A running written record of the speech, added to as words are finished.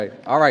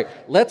All right,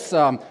 let's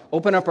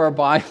open up our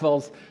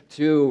Bibles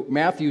to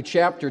Matthew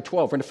chapter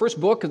 12. We're in the first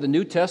book of the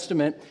New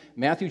Testament,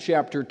 Matthew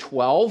chapter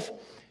 12,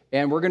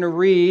 and we're going to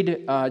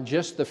read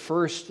just the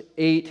first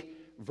 8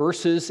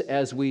 verses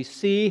as we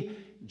see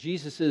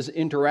Jesus'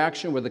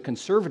 interaction with a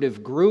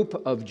conservative group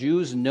of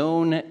Jews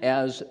known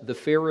as the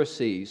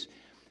Pharisees.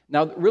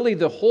 Now, really,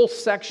 the whole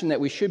section that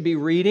we should be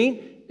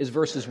reading is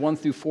verses 1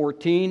 through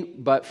 14,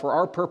 but for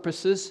our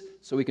purposes,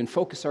 so we can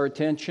focus our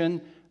attention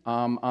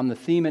on the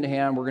theme at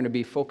hand, we're going to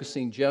be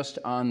focusing just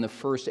on the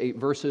first 8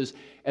 verses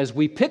as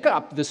we pick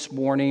up this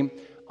morning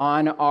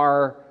on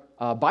our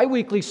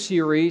bi-weekly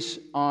series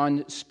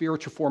on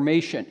spiritual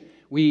formation.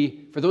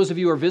 For those of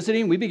you who are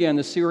visiting, we began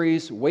the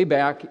series way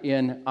back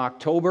in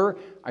October.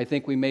 I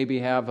think we maybe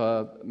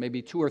have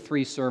maybe 2 or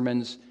 3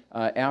 sermons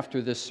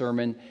after this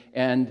sermon,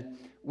 and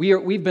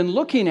we've been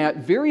looking at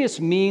various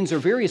means or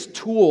various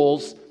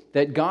tools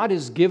that God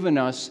has given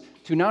us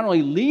to not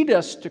only lead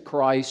us to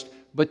Christ,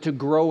 but to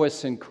grow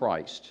us in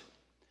Christ.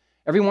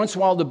 Every once in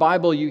a while in the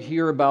Bible you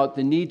hear about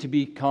the need to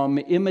become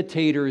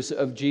imitators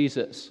of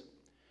Jesus.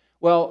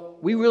 Well,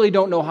 we really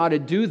don't know how to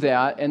do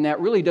that, and that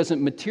really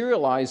doesn't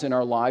materialize in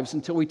our lives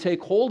until we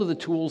take hold of the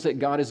tools that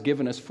God has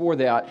given us for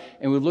that,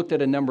 and we've looked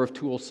at a number of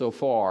tools so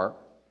far.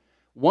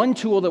 One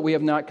tool that we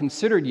have not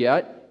considered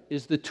yet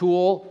is the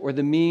tool or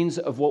the means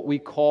of what we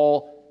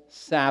call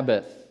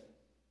Sabbath.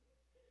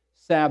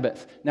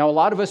 Sabbath. Now, a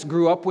lot of us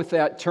grew up with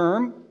that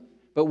term,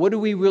 but what do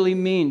we really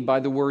mean by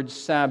the word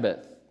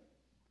Sabbath?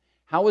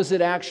 How is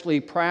it actually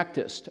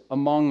practiced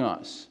among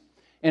us?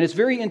 And it's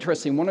very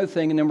interesting. One other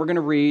thing, and then we're going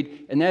to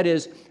read, and that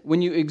is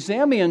when you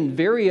examine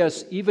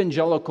various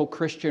evangelical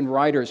Christian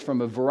writers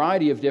from a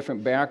variety of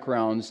different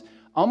backgrounds,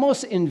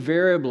 almost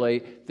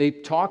invariably they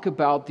talk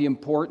about the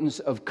importance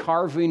of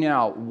carving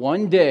out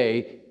one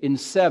day in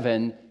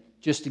 7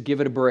 just to give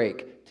it a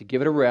break, to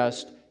give it a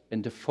rest,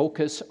 and to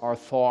focus our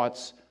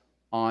thoughts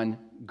on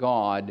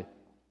God,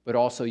 but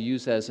also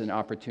use as an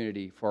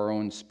opportunity for our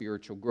own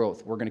spiritual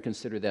growth. We're going to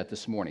consider that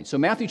this morning. So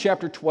Matthew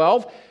chapter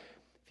 12,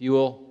 if you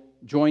will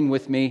join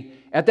with me.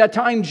 At that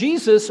time,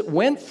 Jesus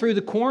went through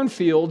the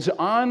cornfields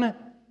on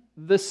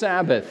the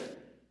Sabbath.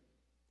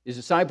 His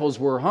disciples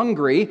were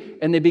hungry,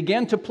 and they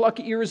began to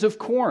pluck ears of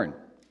corn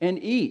and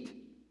eat.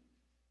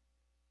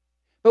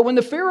 But when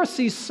the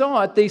Pharisees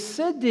saw it, they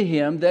said to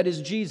him, that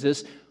is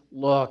Jesus,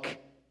 "Look,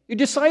 your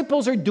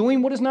disciples are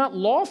doing what is not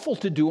lawful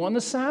to do on the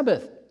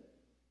Sabbath."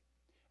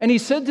 And he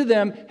said to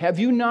them, "Have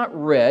you not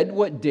read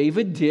what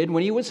David did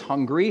when he was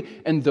hungry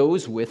and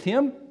those with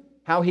him?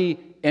 How he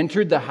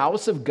entered the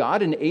house of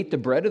God and ate the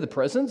bread of the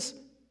presence,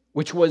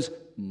 which was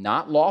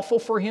not lawful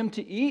for him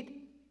to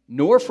eat,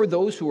 nor for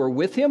those who were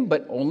with him,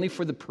 but only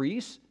for the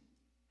priests?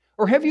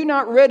 Or have you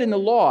not read in the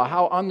law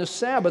how on the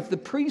Sabbath the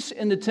priests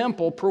in the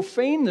temple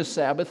profane the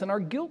Sabbath and are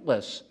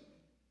guiltless?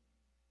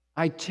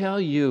 I tell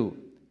you,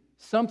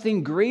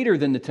 something greater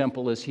than the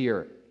temple is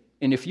here.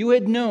 And if you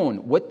had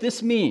known what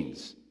this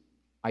means,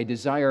 'I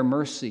desire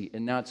mercy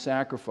and not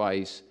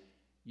sacrifice,'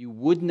 you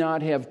would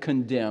not have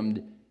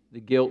condemned the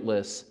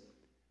guiltless.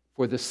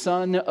 For the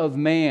Son of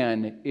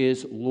Man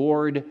is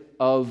Lord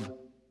of,"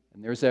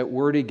 and there's that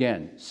word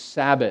again,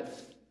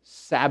 Sabbath.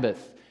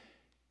 Sabbath.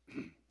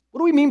 What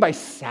do we mean by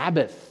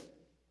Sabbath?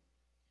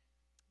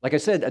 Like I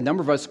said, a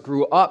number of us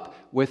grew up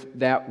with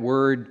that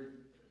word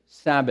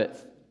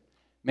Sabbath.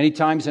 Many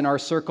times in our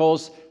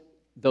circles,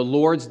 the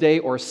Lord's Day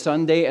or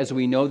Sunday, as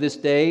we know this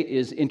day,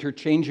 is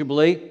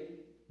interchangeably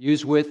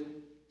used with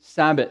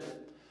Sabbath.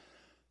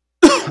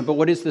 But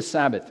what is the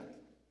Sabbath?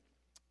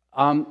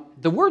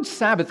 The word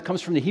Sabbath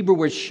comes from the Hebrew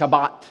word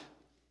Shabbat.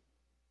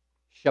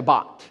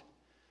 Shabbat,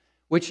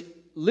 which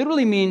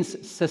literally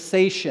means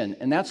cessation,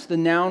 and that's the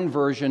noun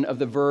version of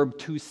the verb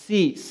to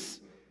cease.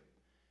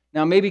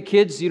 Now, maybe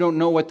kids, you don't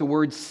know what the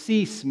word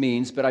cease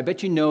means, but I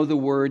bet you know the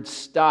word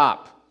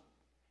stop.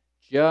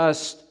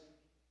 Just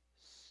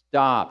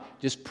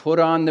stop. Just put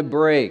on the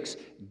brakes.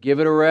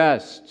 Give it a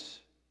rest,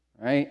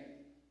 right?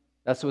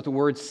 That's what the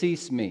word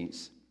cease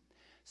means.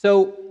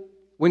 So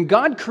when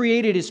God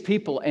created His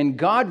people and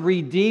God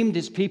redeemed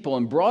His people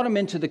and brought them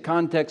into the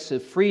context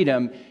of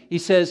freedom, He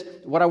says,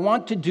 what I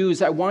want to do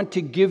is I want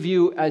to give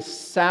you a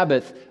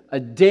Sabbath, a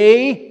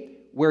day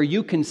where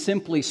you can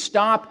simply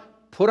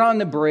stop, put on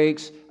the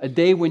brakes, a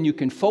day when you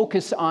can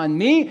focus on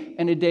me,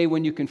 and a day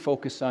when you can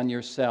focus on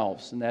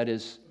yourselves. And that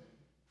is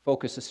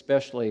focus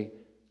especially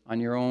on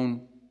your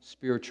own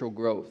spiritual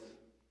growth.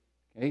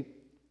 Okay?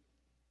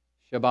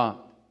 Shabbat.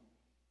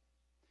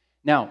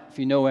 Now, if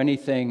you know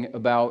anything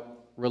about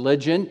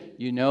religion,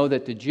 you know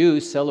that the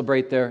Jews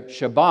celebrate their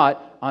Shabbat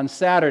on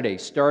Saturday,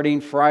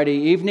 starting Friday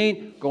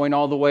evening, going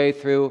all the way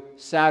through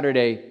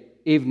Saturday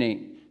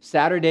evening.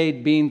 Saturday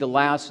being the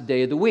last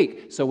day of the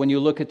week. So when you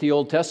look at the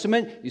Old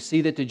Testament, you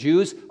see that the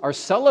Jews are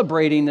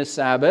celebrating the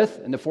Sabbath,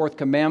 and the fourth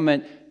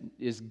commandment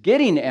is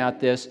getting at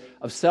this,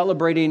 of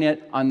celebrating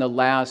it on the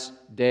last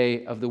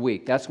day of the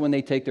week. That's when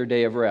they take their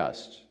day of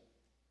rest.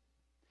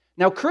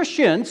 Now,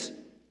 Christians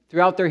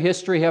throughout their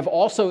history have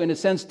also, in a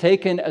sense,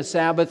 taken a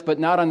Sabbath, but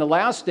not on the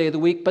last day of the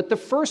week, but the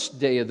first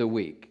day of the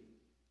week.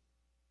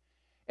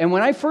 And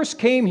when I first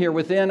came here,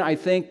 within, I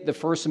think, the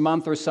first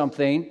month or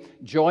something,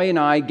 Joy and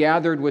I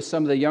gathered with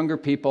some of the younger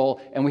people,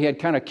 and we had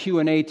kind of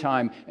Q&A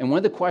time. And one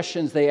of the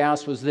questions they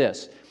asked was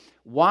this: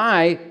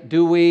 why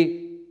do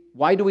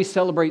we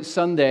celebrate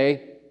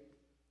Sunday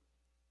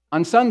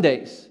on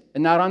Sundays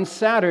and not on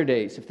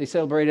Saturdays, if they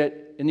celebrate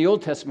it in the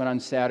Old Testament on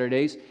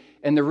Saturdays?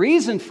 And the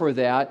reason for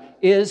that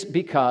is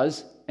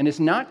because, and it's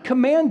not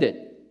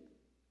commanded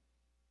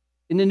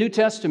in the New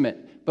Testament,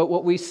 but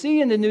what we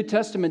see in the New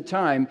Testament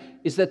time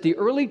is that the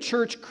early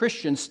church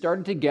Christians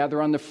started to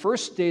gather on the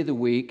first day of the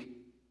week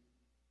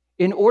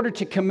in order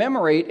to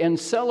commemorate and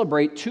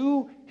celebrate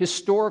two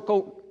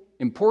historical,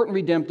 important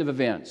redemptive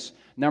events.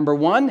 Number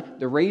one,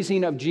 the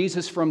raising of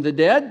Jesus from the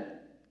dead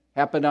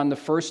happened on the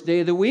first day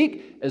of the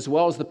week, as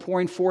well as the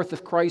pouring forth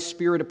of Christ's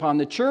Spirit upon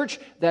the church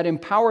that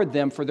empowered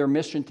them for their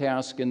mission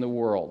task in the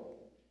world.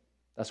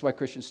 That's why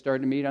Christians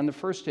started to meet on the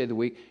first day of the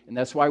week, and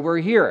that's why we're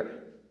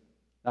here,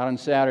 not on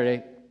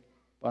Saturday,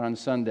 but on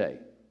Sunday,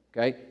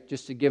 okay?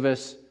 Just to give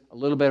us a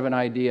little bit of an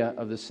idea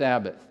of the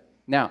Sabbath.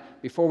 Now,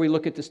 before we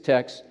look at this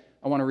text,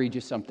 I want to read you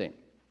something.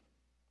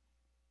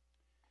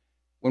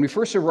 When we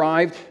first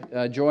arrived,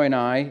 Joy and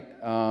I,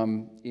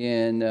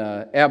 in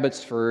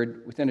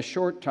Abbotsford, within a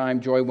short time,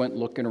 Joy went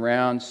looking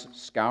around,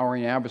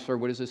 scouring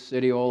Abbotsford. What is this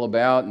city all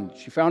about? And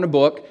she found a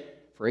book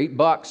for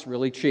 $8,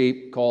 really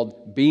cheap,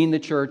 called Being the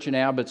Church in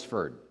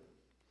Abbotsford.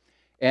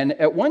 And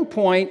at one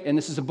point, and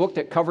this is a book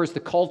that covers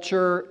the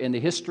culture and the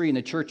history and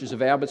the churches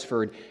of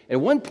Abbotsford, at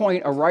one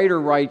point a writer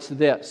writes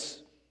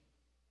this.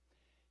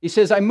 He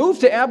says, I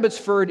moved to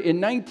Abbotsford in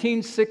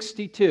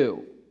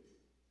 1962,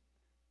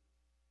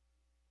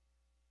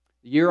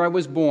 the year I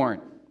was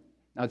born.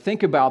 Now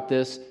think about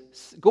this.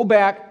 Go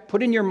back,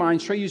 put in your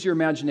minds, try to use your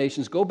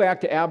imaginations, go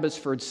back to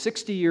Abbotsford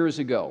 60 years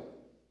ago.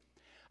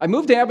 I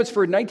moved to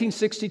Abbotsford in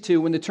 1962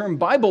 when the term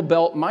Bible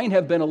Belt might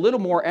have been a little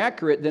more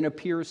accurate than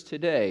appears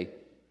today.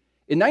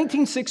 In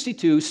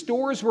 1962,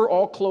 stores were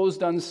all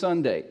closed on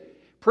Sunday.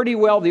 Pretty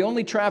well, the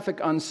only traffic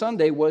on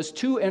Sunday was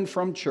to and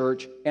from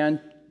church, and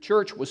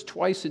church was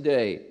twice a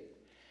day.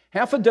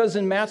 Half a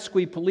dozen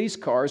Matsqui police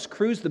cars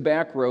cruised the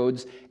back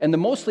roads and the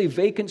mostly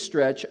vacant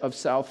stretch of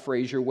South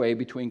Fraser Way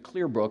between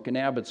Clearbrook and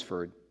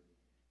Abbotsford.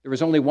 There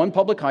was only one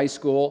public high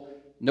school,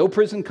 no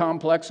prison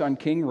complex on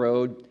King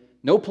Road,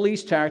 no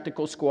police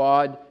tactical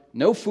squad,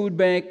 no food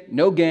bank,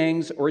 no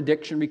gangs or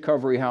addiction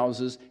recovery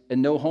houses,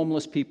 and no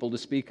homeless people to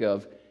speak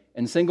of.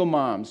 And single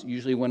moms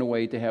usually went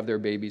away to have their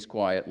babies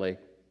quietly.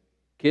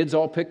 Kids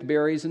all picked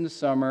berries in the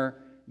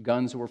summer.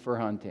 Guns were for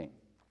hunting.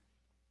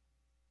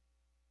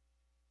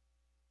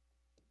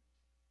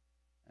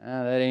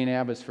 That ain't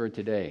Abbotsford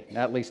today.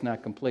 At least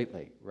not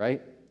completely,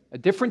 right? A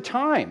different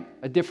time.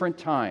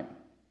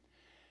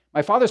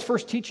 My father's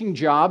first teaching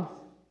job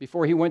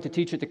before he went to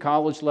teach at the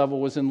college level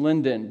was in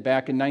Linden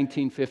back in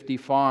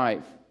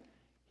 1955.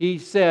 He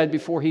said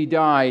before he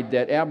died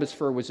that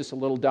Abbotsford was just a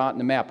little dot in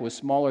the map. It was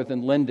smaller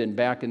than Linden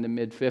back in the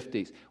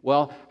mid-50s.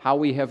 Well, how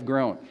we have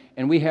grown.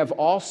 And we have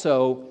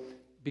also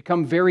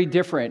become very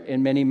different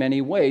in many,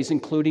 many ways,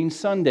 including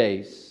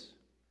Sundays.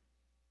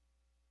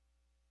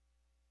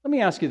 Let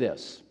me ask you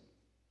this.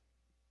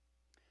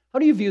 How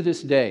do you view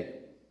this day?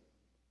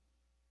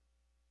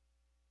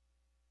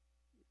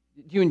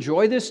 Do you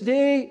enjoy this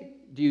day?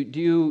 Do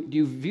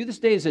you view this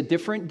day as a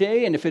different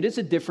day? And if it is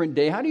a different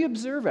day, how do you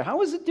observe it?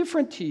 How is it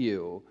different to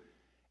you?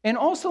 And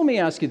also, let me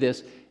ask you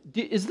this.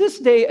 Is this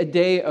day a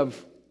day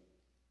of,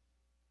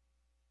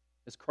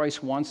 as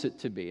Christ wants it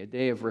to be, a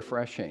day of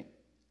refreshing?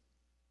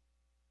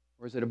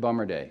 Or is it a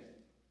bummer day?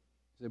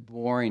 Is it a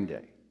boring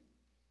day?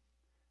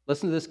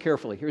 Listen to this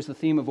carefully. Here's the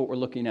theme of what we're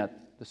looking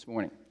at this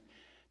morning.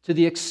 To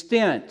the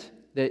extent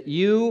that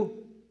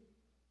you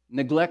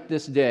neglect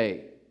this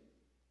day,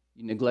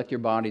 you neglect your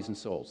bodies and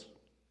souls.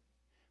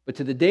 But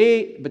to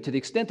the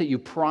extent that you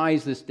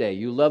prize this day,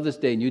 you love this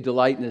day, and you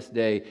delight in this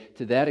day,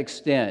 to that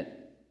extent,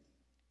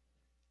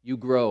 you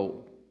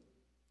grow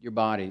your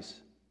bodies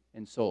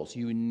and souls.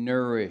 You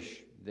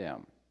nourish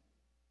them.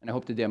 And I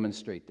hope to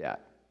demonstrate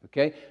that.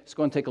 Okay? Let's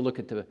go and take a look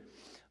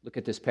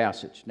at this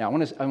passage. Now,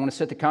 I want to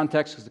set the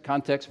context, because the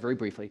context, very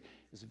briefly,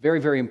 is very,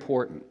 very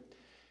important.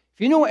 If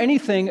you know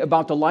anything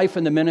about the life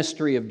and the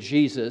ministry of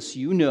Jesus,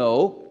 you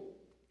know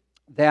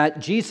that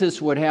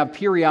Jesus would have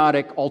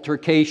periodic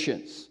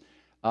altercations,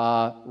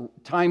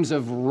 times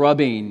of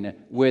rubbing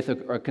with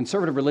a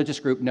conservative religious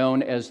group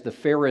known as the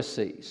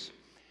Pharisees.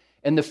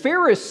 And the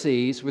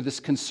Pharisees were this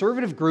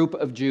conservative group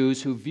of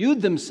Jews who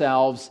viewed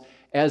themselves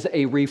as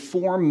a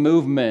reform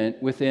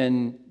movement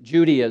within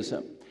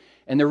Judaism.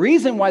 And the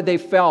reason why they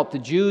felt the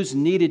Jews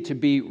needed to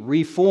be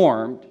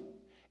reformed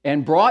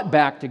and brought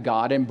back to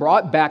God and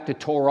brought back to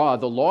Torah,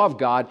 the law of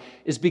God,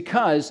 is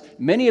because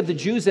many of the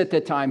Jews at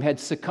that time had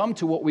succumbed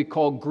to what we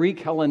call Greek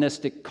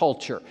Hellenistic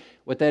culture.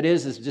 What that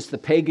is just the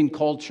pagan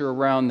culture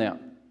around them.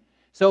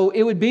 So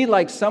it would be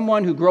like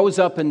someone who grows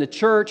up in the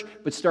church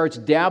but starts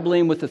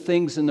dabbling with the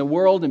things in the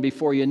world, and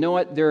before you know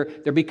it, they're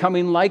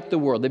becoming like the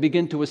world. They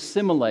begin to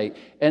assimilate,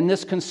 and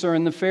this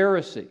concerned the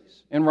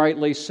Pharisees, and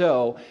rightly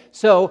so.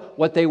 So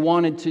what they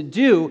wanted to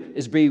do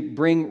is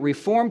bring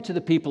reform to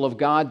the people of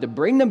God, to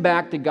bring them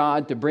back to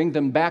God, to bring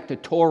them back to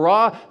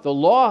Torah, the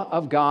law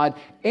of God,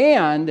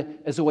 and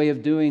as a way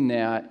of doing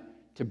that,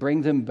 to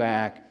bring them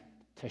back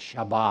to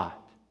Shabbat,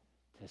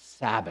 to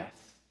Sabbath.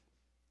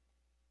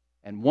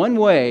 And one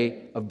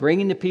way of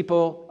bringing the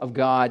people of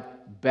God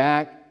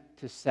back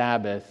to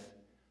Sabbath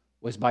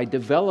was by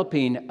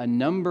developing a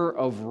number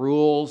of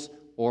rules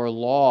or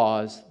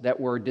laws that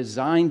were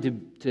designed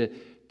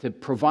to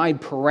provide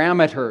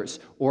parameters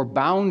or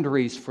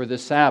boundaries for the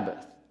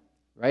Sabbath,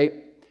 right?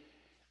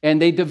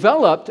 And they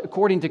developed,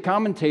 according to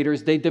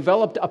commentators, they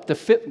developed up to,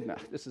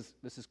 this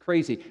is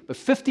crazy, but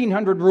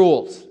 1,500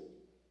 rules.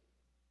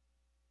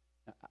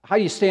 How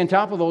do you stay on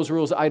top of those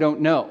rules? I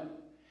don't know.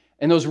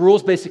 And those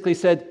rules basically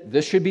said,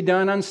 this should be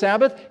done on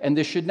Sabbath, and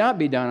this should not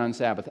be done on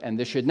Sabbath, and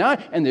this should not,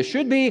 and this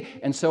should be,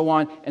 and so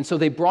on. And so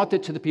they brought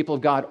it to the people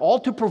of God, all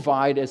to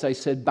provide, as I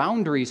said,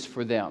 boundaries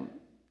for them.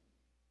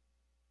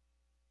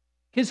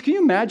 Kids, can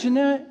you imagine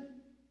that?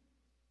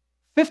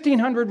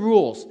 1,500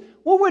 rules.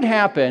 What would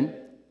happen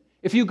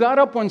if you got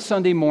up one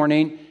Sunday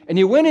morning and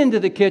you went into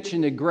the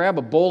kitchen to grab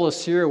a bowl of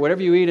cereal,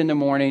 whatever you eat in the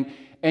morning,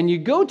 and you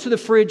go to the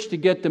fridge to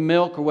get the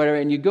milk or whatever,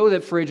 and you go to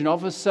that fridge, and all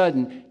of a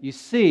sudden, you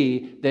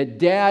see that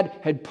Dad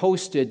had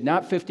posted,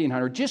 not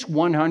 1,500, just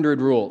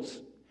 100 rules.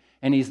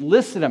 And he's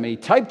listed them, and he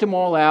typed them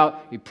all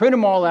out, he printed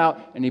them all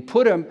out, and he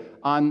put them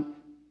on,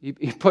 he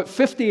put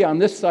 50 on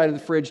this side of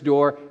the fridge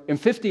door,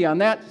 and 50 on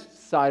that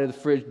side of the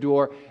fridge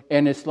door,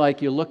 and it's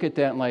like, you look at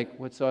that and like,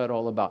 what's that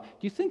all about? Do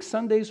you think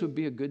Sundays would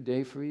be a good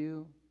day for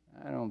you?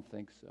 I don't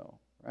think so,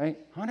 right?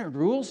 100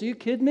 rules? Are you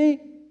kidding me?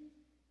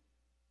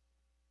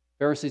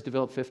 Pharisees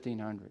developed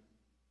 1,500.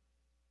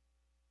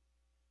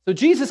 So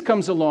Jesus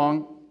comes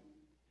along,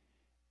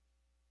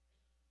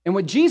 and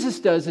what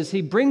Jesus does is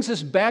he brings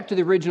us back to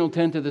the original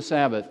intent of the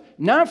Sabbath,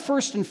 not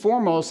first and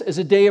foremost as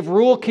a day of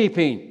rule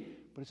keeping,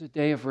 but as a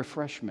day of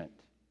refreshment,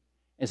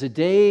 as a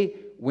day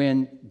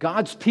when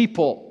God's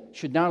people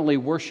should not only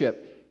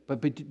worship,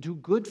 but do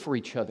good for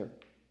each other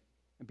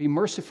and be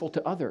merciful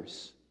to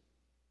others.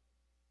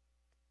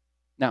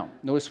 Now,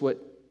 notice how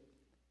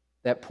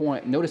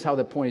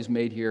that point is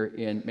made here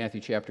in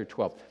Matthew chapter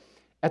 12.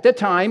 At that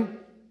time,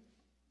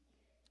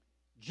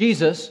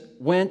 Jesus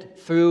went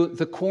through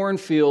the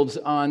cornfields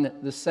on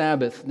the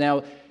Sabbath.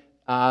 Now,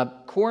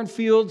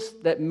 cornfields,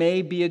 that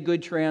may be a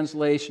good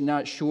translation,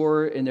 not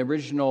sure. In the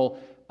original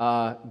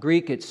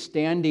Greek, it's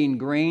standing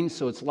grain,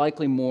 so it's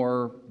likely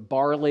more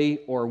barley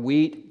or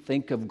wheat.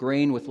 Think of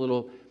grain with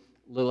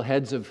little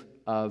heads of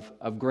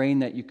grain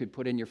that you could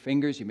put in your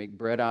fingers. You make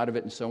bread out of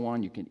it and so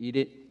on. You can eat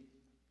it.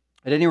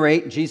 At any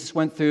rate, Jesus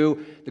went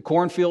through the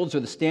cornfields or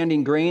the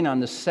standing grain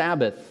on the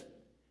Sabbath.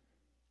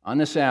 On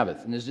the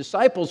Sabbath. And his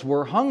disciples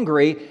were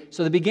hungry,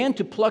 so they began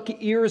to pluck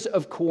ears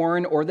of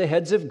corn or the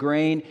heads of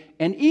grain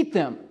and eat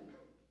them.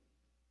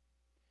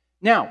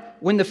 Now,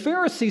 when the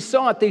Pharisees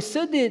saw it, they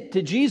said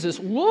to Jesus,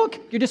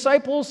 "Look, your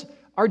disciples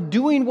are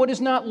doing what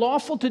is not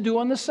lawful to do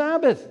on the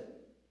Sabbath."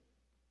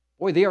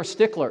 Boy, they are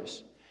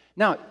sticklers.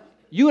 Now,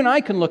 you and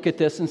I can look at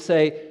this and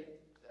say,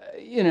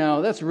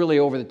 that's really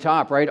over the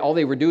top, right? All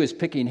they were doing is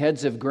picking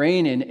heads of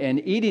grain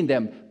and eating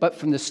them. But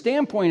from the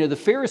standpoint of the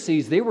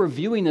Pharisees, they were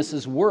viewing this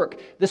as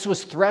work. This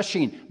was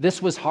threshing.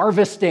 This was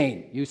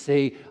harvesting, you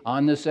see,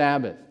 on the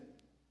Sabbath.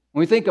 When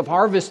we think of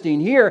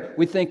harvesting here,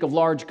 we think of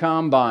large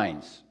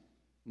combines.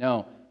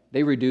 No,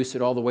 they reduce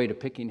it all the way to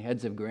picking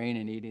heads of grain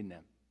and eating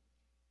them.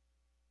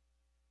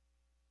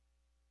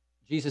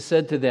 Jesus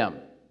said to them,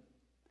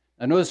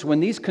 now notice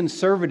when these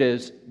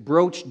conservatives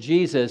broach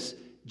Jesus,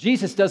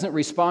 Jesus doesn't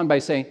respond by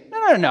saying,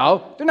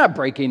 no, they're not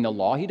breaking the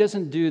law. He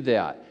doesn't do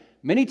that.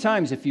 Many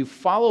times, if you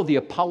follow the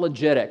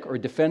apologetic or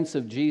defense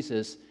of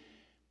Jesus,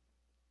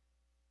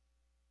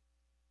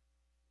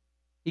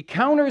 he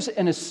counters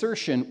an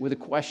assertion with a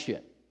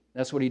question.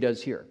 That's what he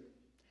does here.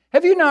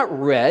 Have you not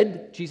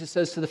read, Jesus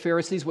says to the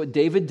Pharisees, what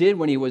David did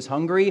when he was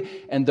hungry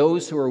and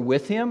those who were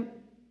with him?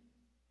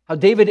 How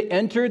David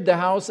entered the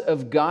house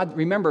of God.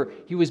 Remember,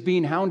 he was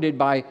being hounded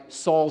by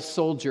Saul's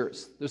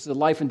soldiers. This is a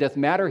life and death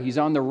matter. He's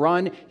on the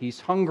run. He's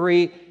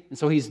hungry, and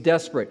so he's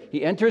desperate.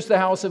 He enters the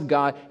house of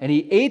God, and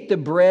he ate the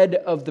bread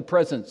of the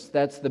presence.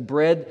 That's the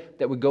bread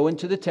that would go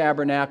into the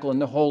tabernacle in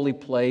the holy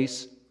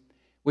place,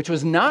 which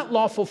was not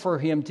lawful for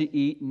him to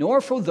eat,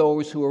 nor for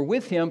those who were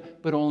with him,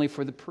 but only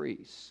for the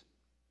priests.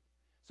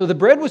 So the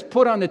bread was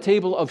put on the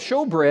table of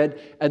showbread,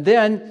 and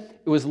then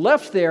it was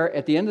left there.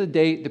 At the end of the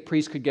day, the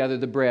priest could gather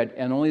the bread,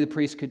 and only the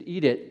priest could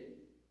eat it.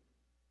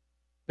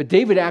 But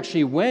David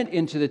actually went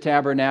into the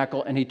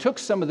tabernacle, and he took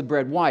some of the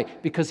bread. Why?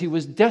 Because he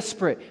was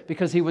desperate,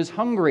 because he was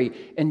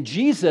hungry. And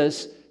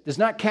Jesus does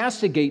not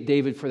castigate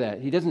David for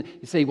that. He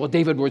doesn't say, well,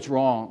 David was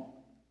wrong.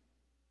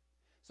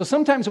 So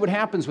sometimes what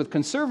happens with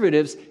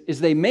conservatives is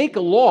they make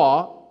a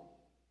law,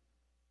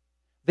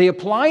 they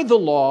apply the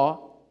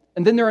law,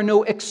 and then there are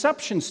no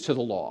exceptions to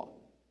the law.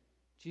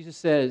 Jesus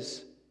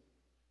says,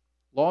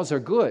 laws are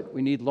good.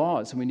 We need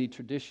laws and we need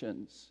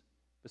traditions.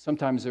 But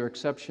sometimes there are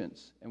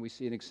exceptions. And we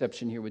see an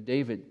exception here with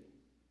David.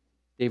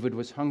 David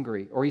was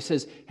hungry. Or he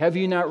says, have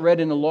you not read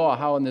in the law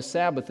how on the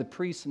Sabbath the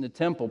priests in the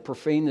temple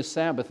profane the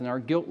Sabbath and are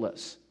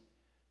guiltless?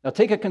 Now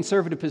take a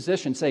conservative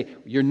position. Say,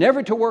 you're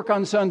never to work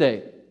on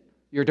Sunday.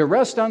 You're to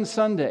rest on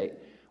Sunday.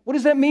 What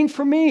does that mean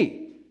for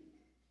me?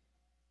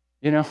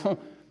 You know?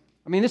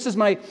 I mean, it's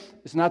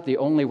not the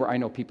only where I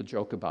know people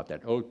joke about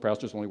that. Oh,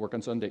 pastors only work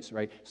on Sundays,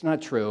 right? It's not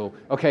true.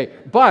 Okay,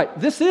 but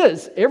this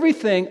is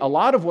everything, a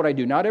lot of what I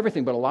do, not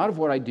everything, but a lot of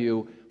what I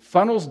do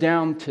funnels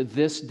down to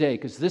this day,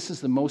 because this is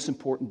the most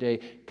important day,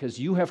 because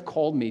you have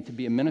called me to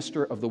be a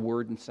minister of the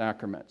word and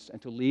sacraments and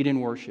to lead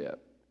in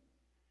worship.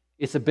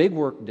 It's a big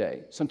work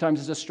day. Sometimes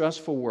it's a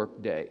stressful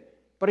work day,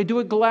 but I do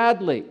it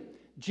gladly.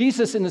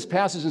 Jesus in this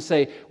passage and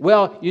say,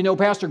 well, you know,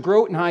 Pastor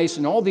Grotenhuis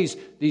and all these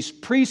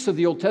priests of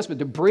the Old Testament,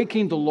 they're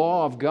breaking the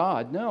law of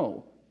God.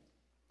 No.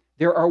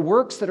 There are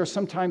works that are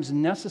sometimes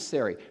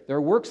necessary. There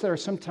are works that are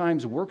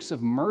sometimes works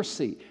of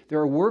mercy. There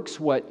are works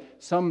what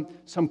some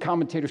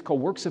commentators call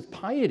works of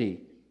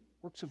piety,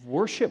 works of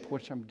worship,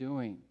 which I'm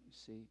doing, you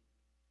see.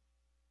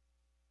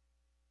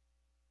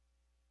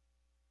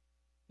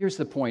 Here's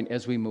the point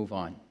as we move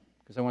on,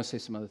 because I want to say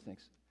some other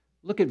things.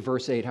 Look at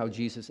verse 8, how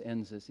Jesus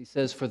ends this. He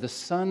says, for the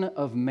Son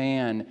of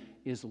Man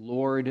is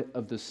Lord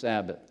of the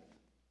Sabbath.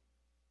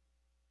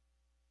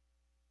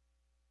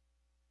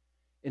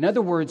 In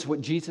other words, what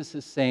Jesus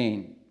is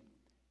saying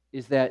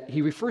is that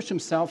he refers to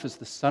himself as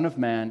the Son of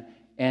Man,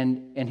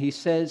 and he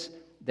says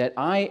that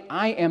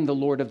I am the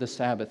Lord of the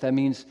Sabbath. That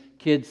means,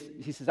 kids,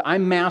 he says,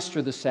 I'm master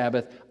of the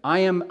Sabbath.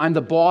 I'm the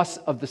boss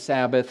of the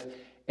Sabbath,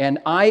 and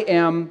I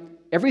am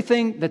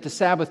everything that the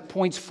Sabbath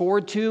points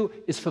forward to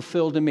is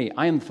fulfilled in me.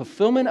 I am the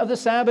fulfillment of the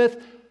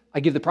Sabbath.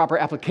 I give the proper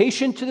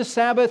application to the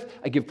Sabbath.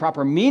 I give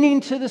proper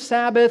meaning to the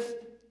Sabbath.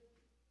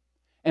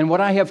 And what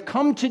I have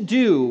come to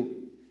do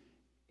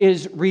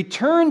is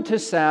return to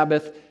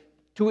Sabbath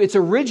to its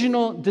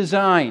original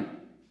design.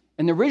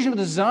 And the original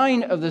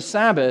design of the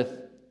Sabbath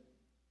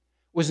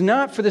was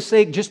not for the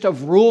sake just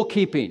of rule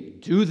keeping.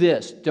 Do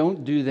this,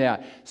 don't do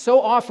that.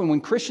 So often when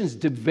Christians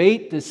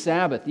debate the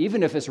Sabbath,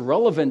 even if it's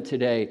relevant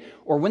today,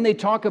 or when they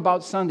talk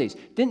about Sundays,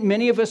 didn't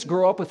many of us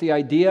grow up with the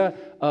idea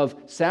of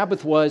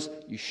Sabbath was,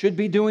 you should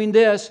be doing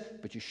this,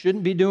 but you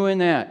shouldn't be doing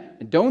that.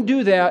 And don't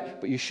do that,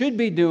 but you should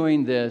be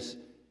doing this.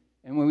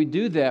 And when we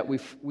do that,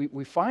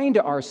 we find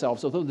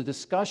ourselves, although the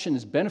discussion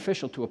is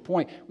beneficial to a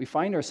point, we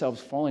find ourselves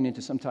falling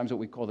into sometimes what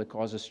we call the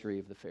casuistry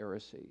of the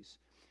Pharisees.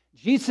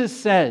 Jesus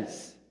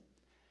says,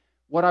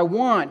 what I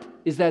want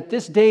is that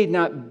this day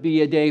not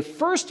be a day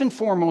first and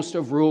foremost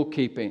of rule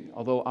keeping,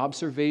 although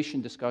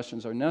observation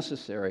discussions are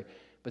necessary,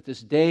 but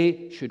this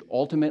day should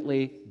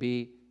ultimately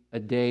be a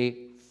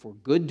day for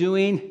good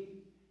doing,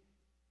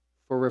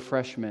 for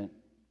refreshment.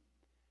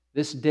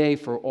 This day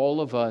for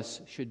all of us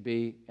should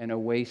be an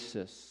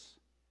oasis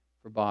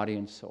for body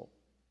and soul.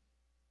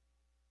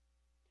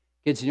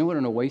 Kids, you know what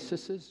an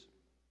oasis is?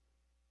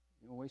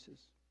 An oasis?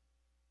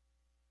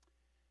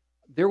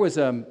 There was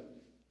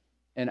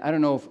and I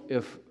don't know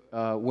if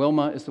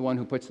Wilma is the one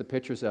who puts the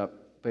pictures up,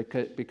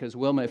 because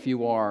Wilma, if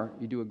you are,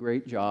 you do a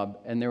great job,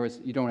 and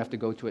you don't have to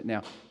go to it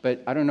now.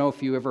 But I don't know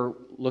if you ever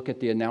look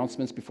at the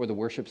announcements before the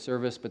worship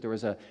service, but there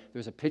was a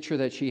picture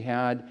that she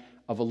had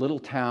of a little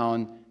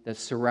town that's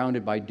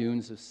surrounded by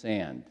dunes of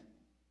sand.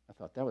 I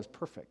thought that was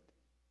perfect.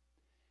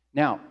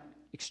 Now,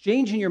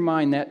 exchange in your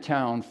mind that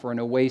town for an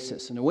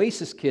oasis. An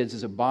oasis, kids,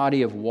 is a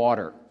body of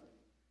water.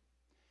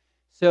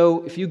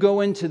 So if you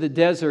go into the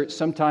desert,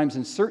 sometimes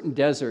in certain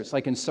deserts,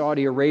 like in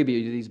Saudi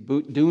Arabia, these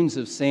dunes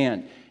of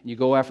sand, and you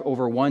go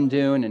over one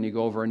dune and you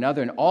go over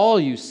another, and all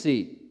you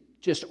see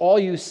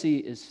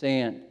is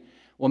sand.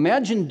 Well,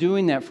 imagine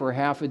doing that for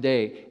half a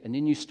day, and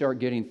then you start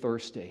getting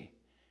thirsty.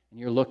 And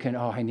you're looking,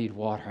 oh, I need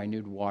water.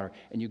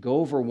 And you go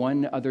over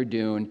one other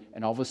dune,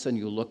 and all of a sudden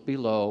you look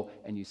below,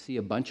 and you see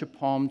a bunch of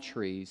palm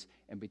trees,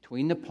 and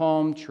between the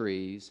palm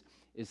trees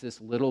is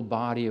this little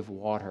body of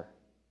water.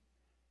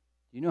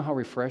 Do you know how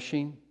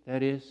refreshing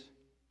that is?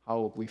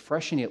 How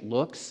refreshing it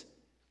looks?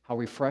 How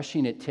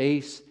refreshing it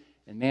tastes?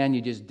 And man,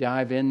 you just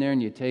dive in there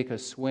and you take a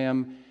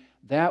swim.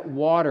 That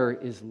water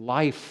is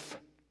life.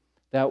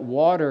 That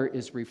water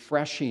is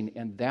refreshing,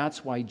 and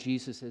that's why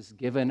Jesus has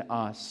given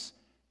us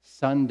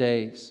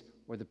Sundays,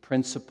 or the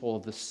principle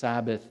of the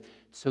Sabbath,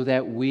 so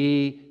that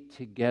we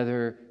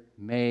together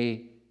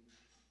may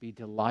be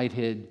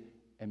delighted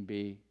and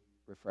be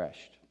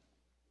refreshed.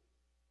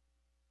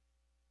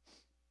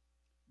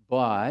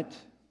 But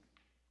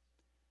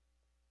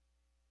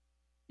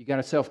you got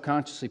to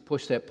self-consciously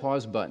push that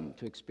pause button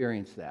to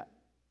experience that.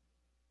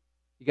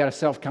 You got to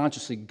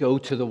self-consciously go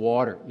to the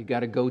water. You got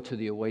to go to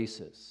the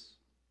oasis.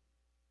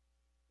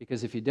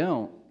 Because if you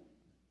don't,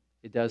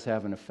 it does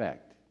have an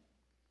effect.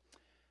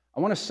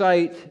 I want to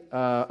cite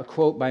a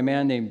quote by a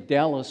man named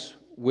Dallas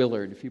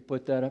Willard. If you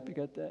put that up, you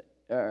got that?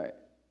 All right.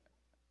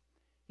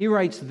 He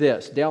writes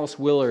this. Dallas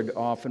Willard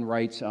often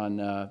writes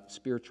on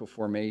spiritual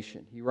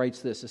formation. He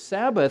writes this: "The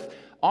Sabbath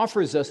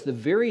offers us the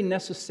very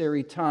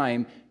necessary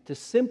time to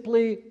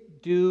simply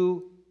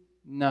do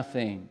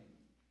nothing.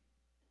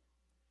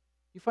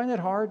 You find that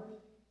hard,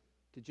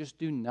 to just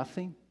do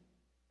nothing?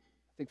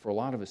 I think for a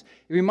lot of us.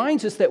 It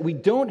reminds us that we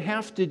don't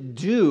have to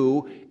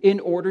do in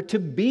order to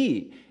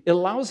be. It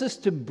allows us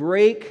to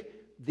break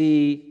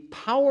the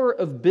power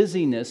of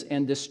busyness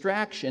and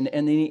distraction,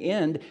 and in the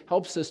end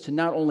helps us to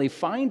not only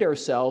find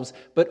ourselves,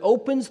 but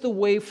opens the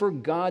way for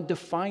God to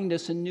find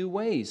us in new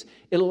ways.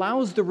 It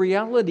allows the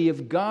reality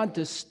of God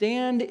to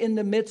stand in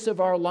the midst of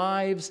our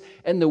lives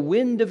and the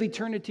wind of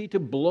eternity to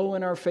blow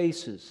in our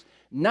faces.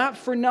 Not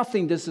for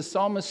nothing does the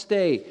psalmist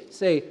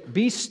say,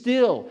 "Be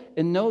still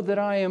and know that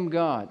I am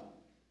God."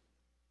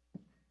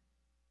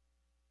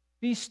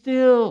 Be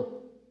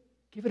still.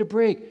 Give it a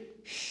break.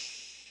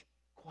 Shh.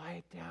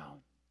 Quiet down.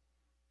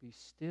 Be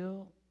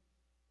still.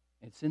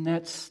 It's in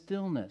that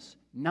stillness,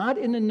 not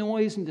in the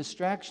noise and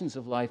distractions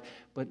of life,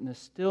 but in the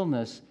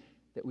stillness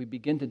that we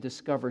begin to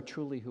discover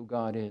truly who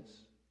God is.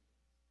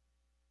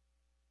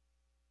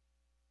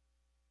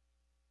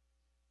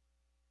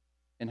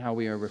 And how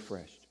we are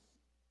refreshed.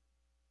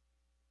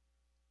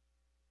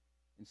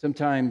 And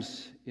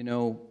sometimes,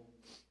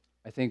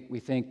 I think we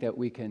think that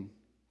we can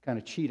kind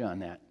of cheat on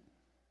that,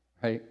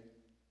 right?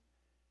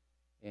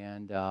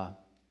 And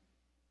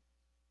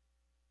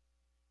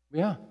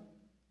yeah.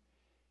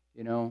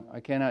 I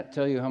cannot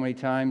tell you how many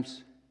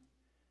times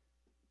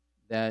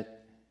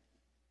that,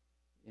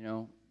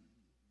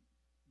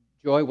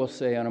 Joy will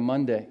say on a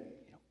Monday,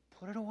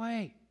 put it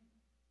away.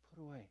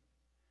 Put it away.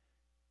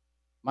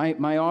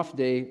 My off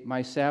day,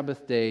 my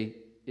Sabbath day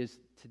is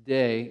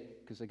today,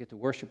 because I get to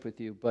worship with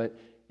you, but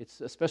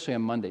it's especially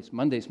on Mondays.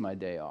 Monday's my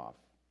day off.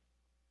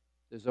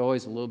 There's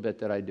always a little bit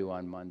that I do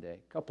on Monday.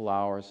 A couple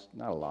hours,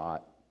 not a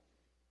lot.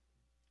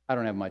 I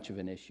don't have much of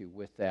an issue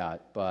with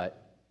that,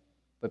 but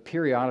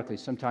periodically,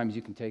 sometimes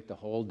you can take the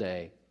whole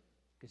day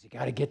because you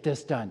got to get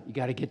this done. You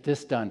got to get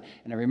this done.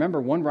 And I remember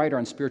one writer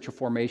on spiritual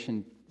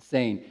formation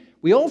saying,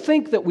 we all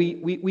think that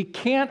we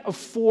can't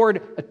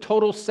afford a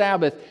total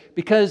Sabbath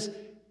because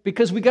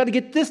we got to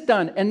get this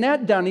done and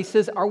that done. He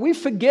says, are we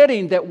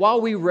forgetting that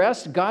while we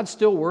rest, God's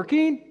still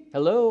working?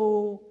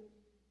 Hello?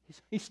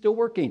 He's still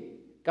working.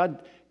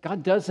 God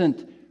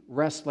doesn't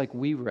rest like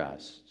we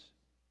rest.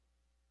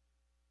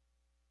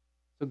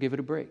 So give it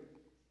a break.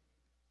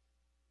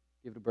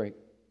 Give it a break.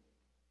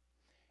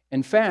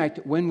 In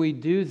fact, when we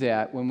do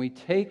that, when we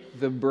take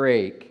the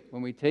break,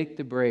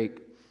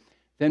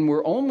 then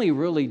we're only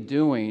really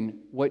doing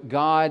what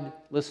God,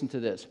 listen to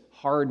this,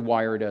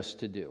 hardwired us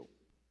to do.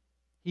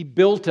 He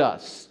built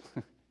us.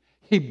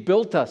 He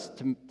built us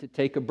to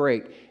take a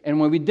break. And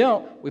when we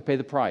don't, we pay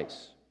the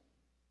price.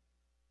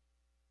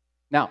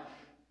 Now,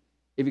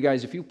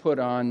 if you put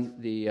on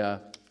the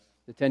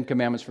Ten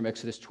Commandments from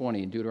Exodus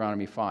 20 and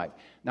Deuteronomy 5.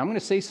 Now, I'm going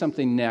to say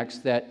something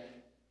next that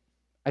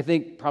I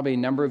think probably a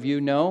number of you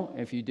know.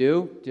 If you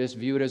do, just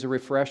view it as a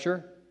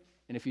refresher.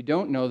 And if you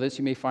don't know this,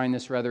 you may find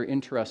this rather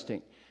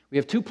interesting. We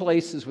have two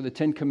places where the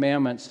Ten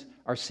Commandments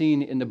are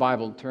seen in the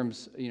Bible in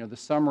terms, the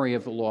summary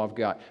of the law of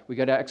God. We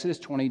got Exodus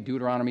 20,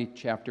 Deuteronomy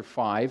chapter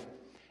 5.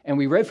 And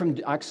we read from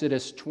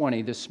Exodus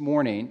 20 this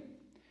morning.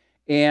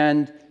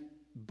 And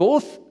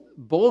both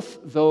the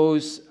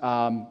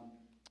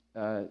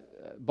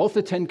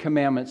Ten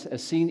Commandments,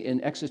 as seen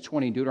in Exodus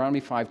 20 and Deuteronomy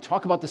 5,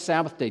 talk about the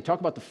Sabbath day,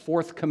 talk about the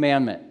fourth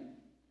commandment.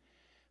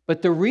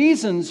 But the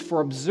reasons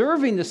for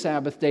observing the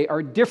Sabbath day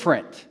are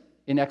different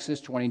in Exodus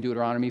 20 and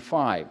Deuteronomy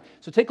 5.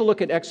 So take a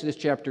look at Exodus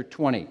chapter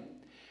 20.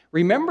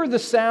 Remember the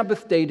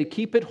Sabbath day to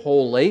keep it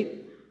holy.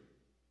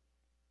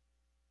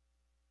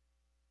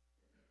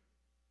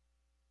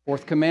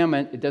 Fourth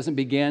commandment, it doesn't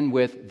begin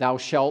with thou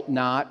shalt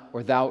not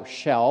or thou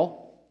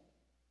shall.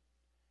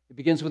 It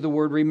begins with the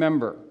word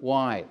remember.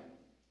 Why?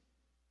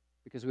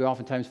 Because we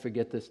oftentimes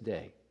forget this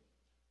day.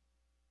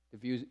 To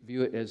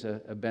view it as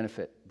a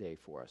benefit day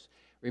for us.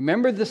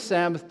 Remember the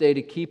Sabbath day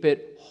to keep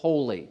it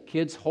holy.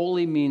 Kids,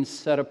 holy means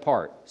set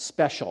apart,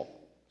 special.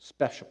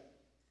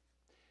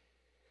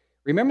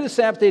 Remember the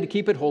Sabbath day to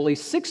keep it holy.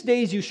 6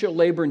 days you shall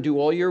labor and do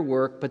all your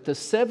work, but the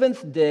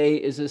seventh day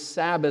is a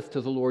Sabbath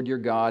to the Lord your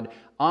God.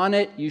 On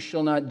it you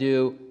shall not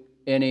do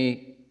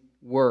any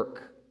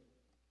work.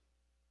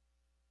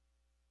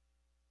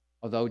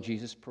 Although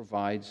Jesus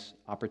provides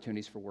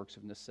opportunities for works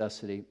of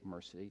necessity,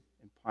 mercy,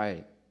 and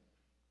piety.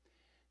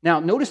 Now,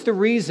 notice the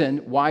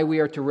reason why we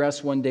are to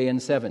rest one day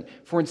in 7.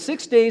 For in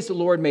 6 days the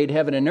Lord made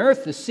heaven and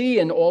earth, the sea,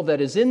 and all that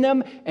is in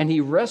them, and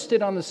he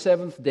rested on the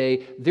seventh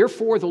day.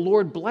 Therefore, the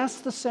Lord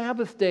blessed the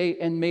Sabbath day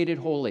and made it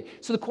holy.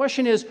 So the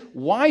question is,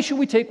 why should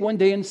we take 1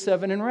 day in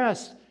 7 and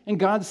rest? And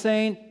God's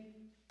saying,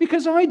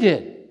 because I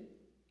did.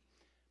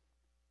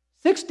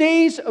 6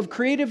 days of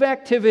creative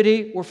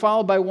activity were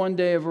followed by 1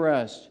 day of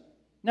rest.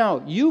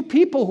 Now, you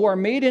people who are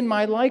made in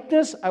my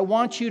likeness, I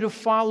want you to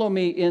follow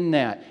me in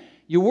that.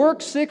 You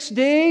work 6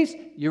 days,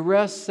 you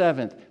rest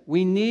 7th.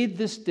 We need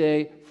this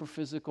day for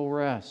physical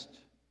rest.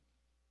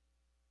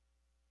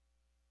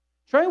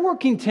 Try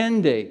working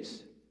 10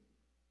 days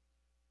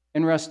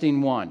and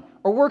resting 1.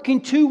 Or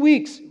working 2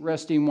 weeks,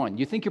 resting 1.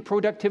 You think your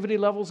productivity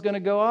level is going to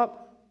go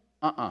up?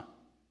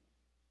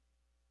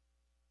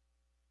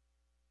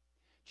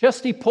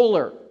 Chesty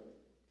Puller,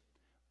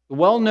 the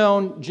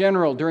well-known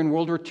general during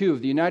World War II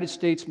of the United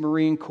States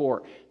Marine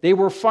Corps, they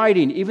were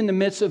fighting, even in the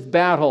midst of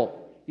battle.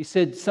 He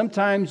said,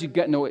 sometimes you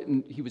get, no,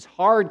 he was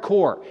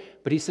hardcore,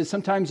 but he said,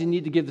 sometimes you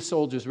need to give the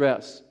soldiers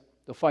rest.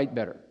 They'll fight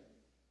better.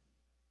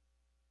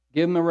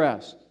 Give them a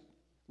rest.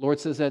 The Lord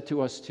says that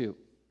to us too,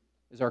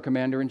 as our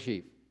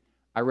commander-in-chief.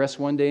 I rest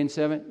one day in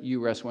 7,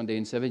 you rest one day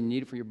in 7. You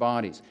need it for your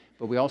bodies,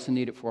 but we also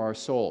need it for our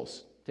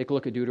souls. Take a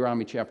look at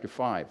Deuteronomy chapter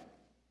 5.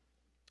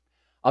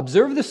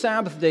 Observe the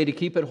Sabbath day to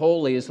keep it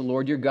holy as the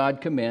Lord your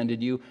God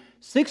commanded you.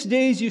 6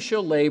 days you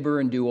shall labor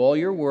and do all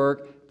your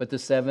work, but the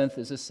 7th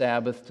is a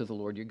Sabbath to the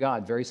Lord your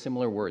God. Very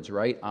similar words,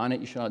 right? On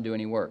it you shall not do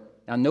any work.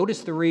 Now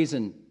notice the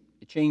reason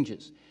it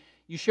changes.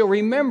 You shall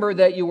remember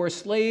that you were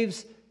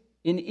slaves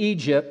in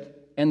Egypt,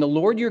 and the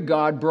Lord your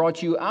God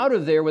brought you out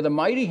of there with a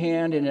mighty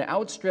hand and an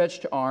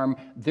outstretched arm.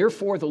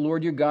 Therefore the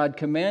Lord your God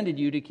commanded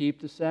you to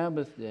keep the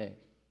Sabbath day.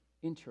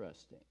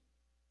 Interesting.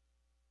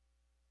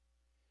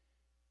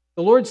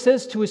 The Lord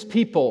says to his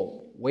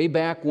people, way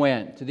back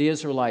when, to the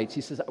Israelites,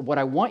 he says, what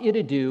I want you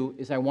to do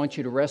is I want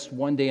you to rest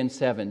one day in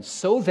 7,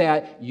 so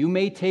that you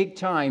may take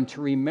time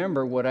to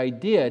remember what I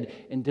did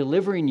in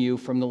delivering you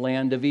from the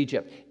land of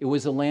Egypt. It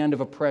was a land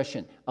of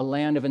oppression, a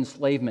land of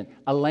enslavement,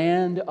 a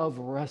land of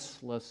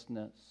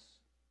restlessness.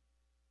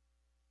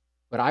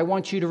 But I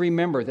want you to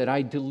remember that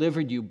I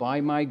delivered you by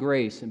my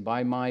grace and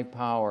by my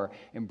power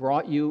and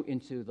brought you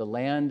into the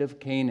land of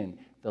Canaan,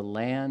 the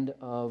land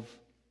of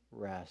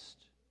rest.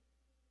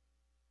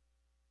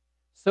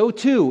 So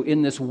too,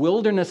 in this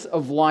wilderness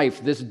of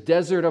life, this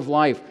desert of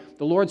life,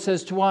 the Lord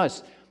says to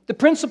us, the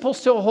principle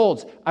still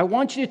holds. I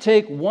want you to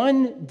take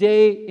 1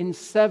 day in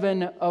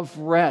 7 of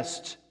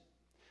rest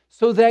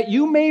so that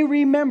you may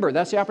remember,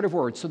 that's the operative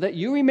word, so that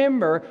you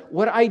remember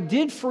what I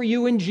did for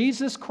you in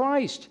Jesus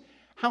Christ.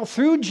 How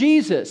through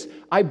Jesus,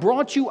 I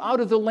brought you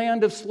out of the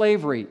land of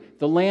slavery,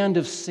 the land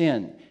of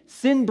sin.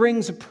 Sin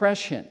brings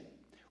oppression.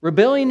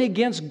 Rebellion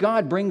against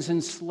God brings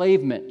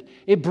enslavement.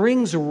 It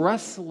brings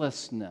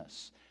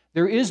restlessness.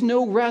 There is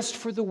no rest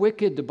for the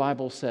wicked, the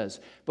Bible says.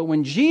 But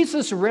when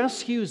Jesus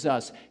rescues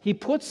us, he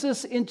puts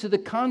us into the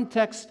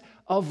context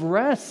of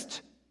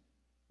rest.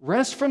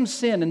 Rest from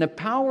sin and the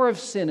power of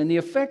sin and the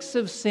effects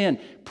of sin.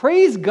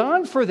 Praise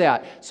God for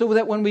that, so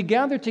that when we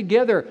gather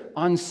together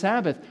on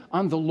Sabbath,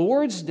 on the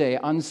Lord's Day,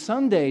 on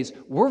Sundays,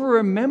 we're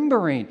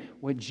remembering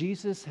what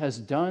Jesus has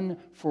done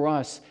for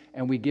us,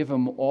 and we give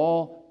him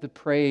all the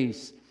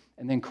praise.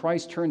 And then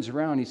Christ turns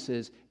around, he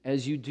says,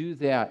 as you do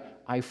that,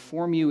 I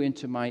form you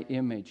into my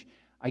image.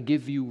 I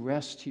give you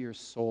rest to your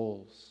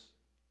souls.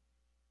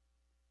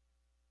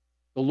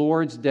 The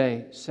Lord's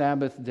Day,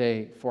 Sabbath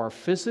day, for our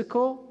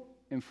physical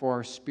and for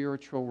our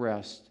spiritual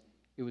rest.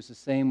 It was the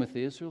same with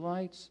the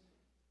Israelites.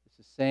 It's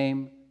the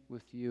same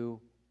with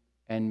you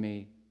and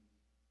me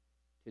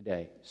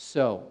today.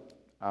 So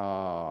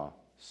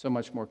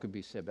much more could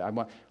be said.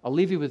 But I'll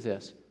leave you with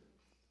this.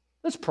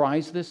 Let's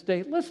prize this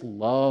day. Let's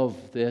love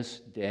this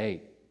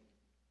day.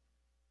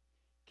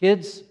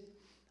 Kids,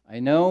 I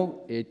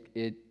know it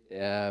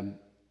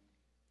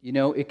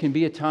can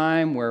be a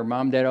time where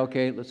mom, dad,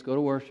 okay, let's go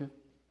to worship.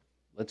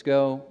 Let's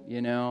go,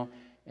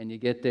 and you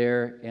get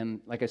there,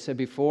 and like I said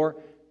before,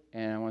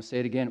 and I want to say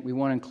it again, we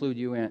want to include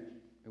you in.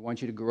 We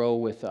want you to grow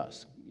with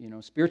us.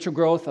 Spiritual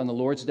growth on the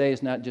Lord's Day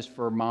is not just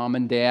for mom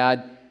and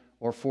dad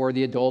or for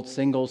the adult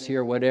singles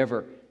here,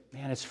 whatever.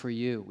 Man, it's for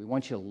you. We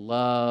want you to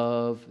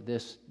love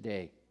this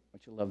day. I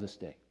want you to love this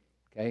day,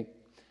 okay?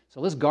 So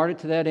let's guard it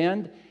to that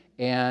end,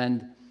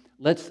 and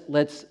let's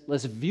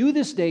view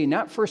this day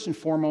not first and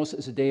foremost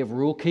as a day of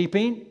rule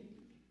keeping,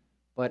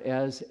 but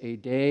as a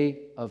day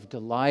of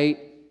delight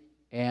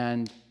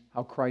and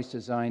how Christ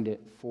designed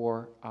it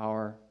for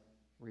our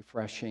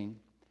refreshing.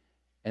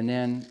 And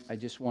then I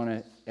just want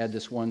to add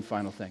this one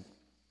final thing.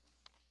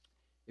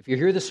 If you're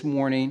here this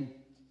morning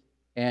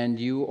and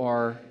you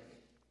are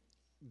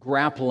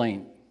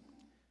grappling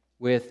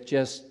with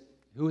just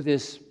who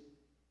this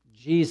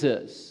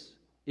Jesus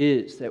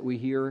is that we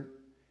hear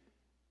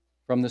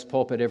from this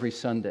pulpit every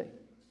Sunday,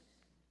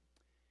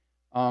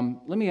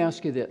 let me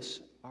ask you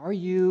this. Are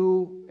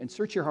you, and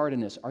search your heart in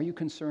this, are you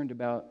concerned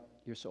about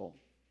your soul?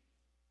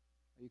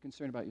 Are you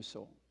concerned about your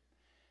soul?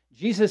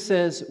 Jesus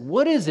says,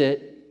 what is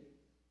it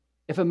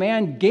if a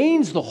man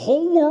gains the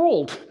whole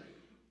world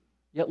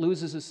yet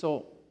loses his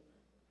soul?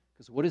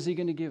 Because what is he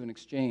going to give in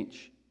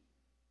exchange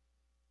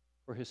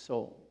for his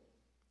soul?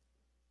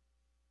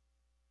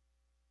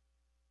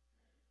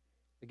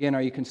 Again,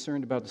 are you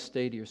concerned about the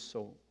state of your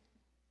soul?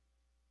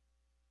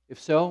 If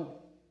so,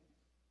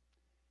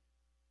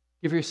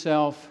 give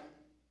yourself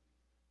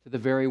to the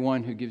very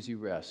one who gives you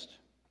rest.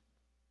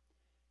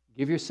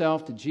 Give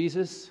yourself to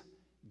Jesus.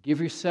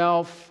 Give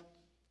yourself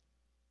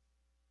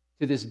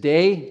to this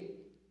day.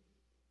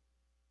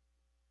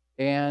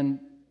 And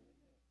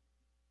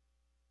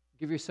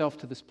give yourself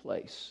to this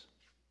place.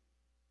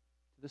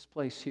 To this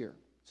place here.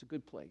 It's a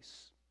good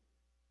place.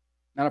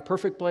 Not a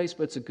perfect place,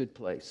 but it's a good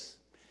place.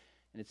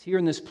 And it's here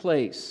in this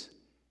place,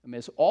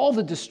 amidst all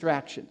the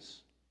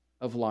distractions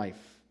of life,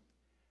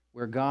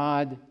 where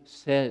God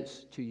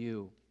says to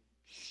you,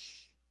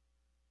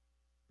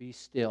 Be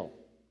still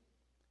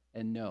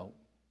and know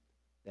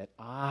that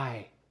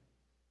I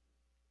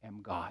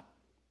am God.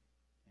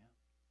 Yeah.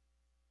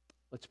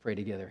 Let's pray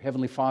together.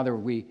 Heavenly Father,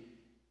 we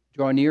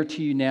draw near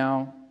to you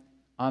now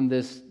on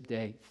this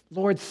day.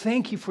 Lord,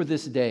 thank you for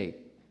this day.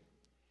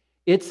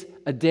 It's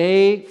a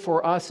day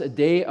for us, a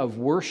day of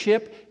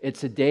worship.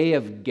 It's a day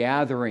of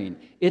gathering.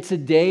 It's a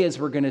day, as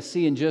we're going to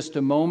see in just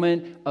a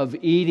moment, of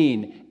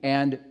eating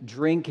and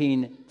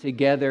drinking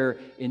together.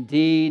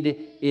 Indeed,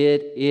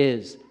 it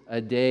is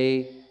a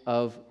day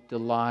of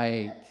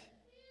delight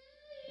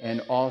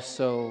and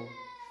also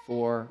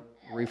for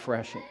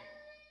refreshing.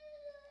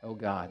 Oh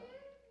God.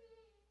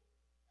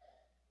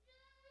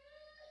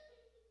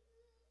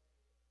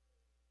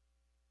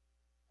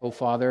 Oh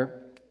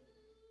Father,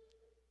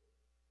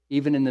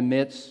 even in the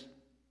midst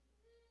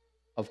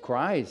of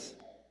cries,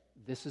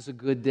 this is a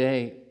good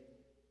day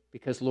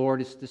because, Lord,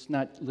 it's just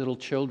not little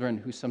children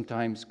who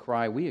sometimes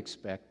cry. We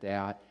expect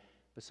that.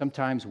 But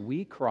sometimes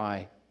we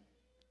cry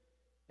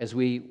as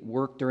we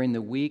work during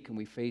the week and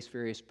we face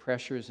various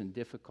pressures and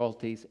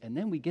difficulties. And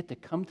then we get to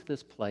come to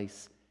this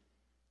place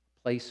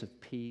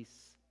of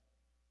peace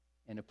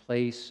and a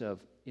place of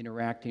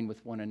interacting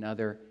with one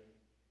another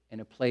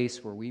and a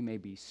place where we may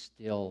be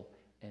still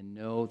and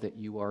know that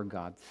you are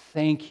God.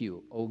 Thank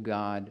you, O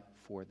God,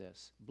 for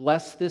this.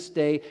 Bless this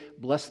day.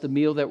 Bless the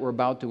meal that we're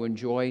about to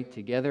enjoy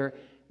together.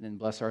 And then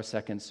bless our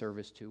second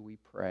service too, we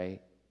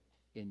pray.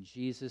 In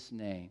Jesus'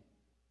 name,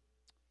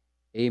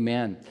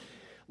 amen.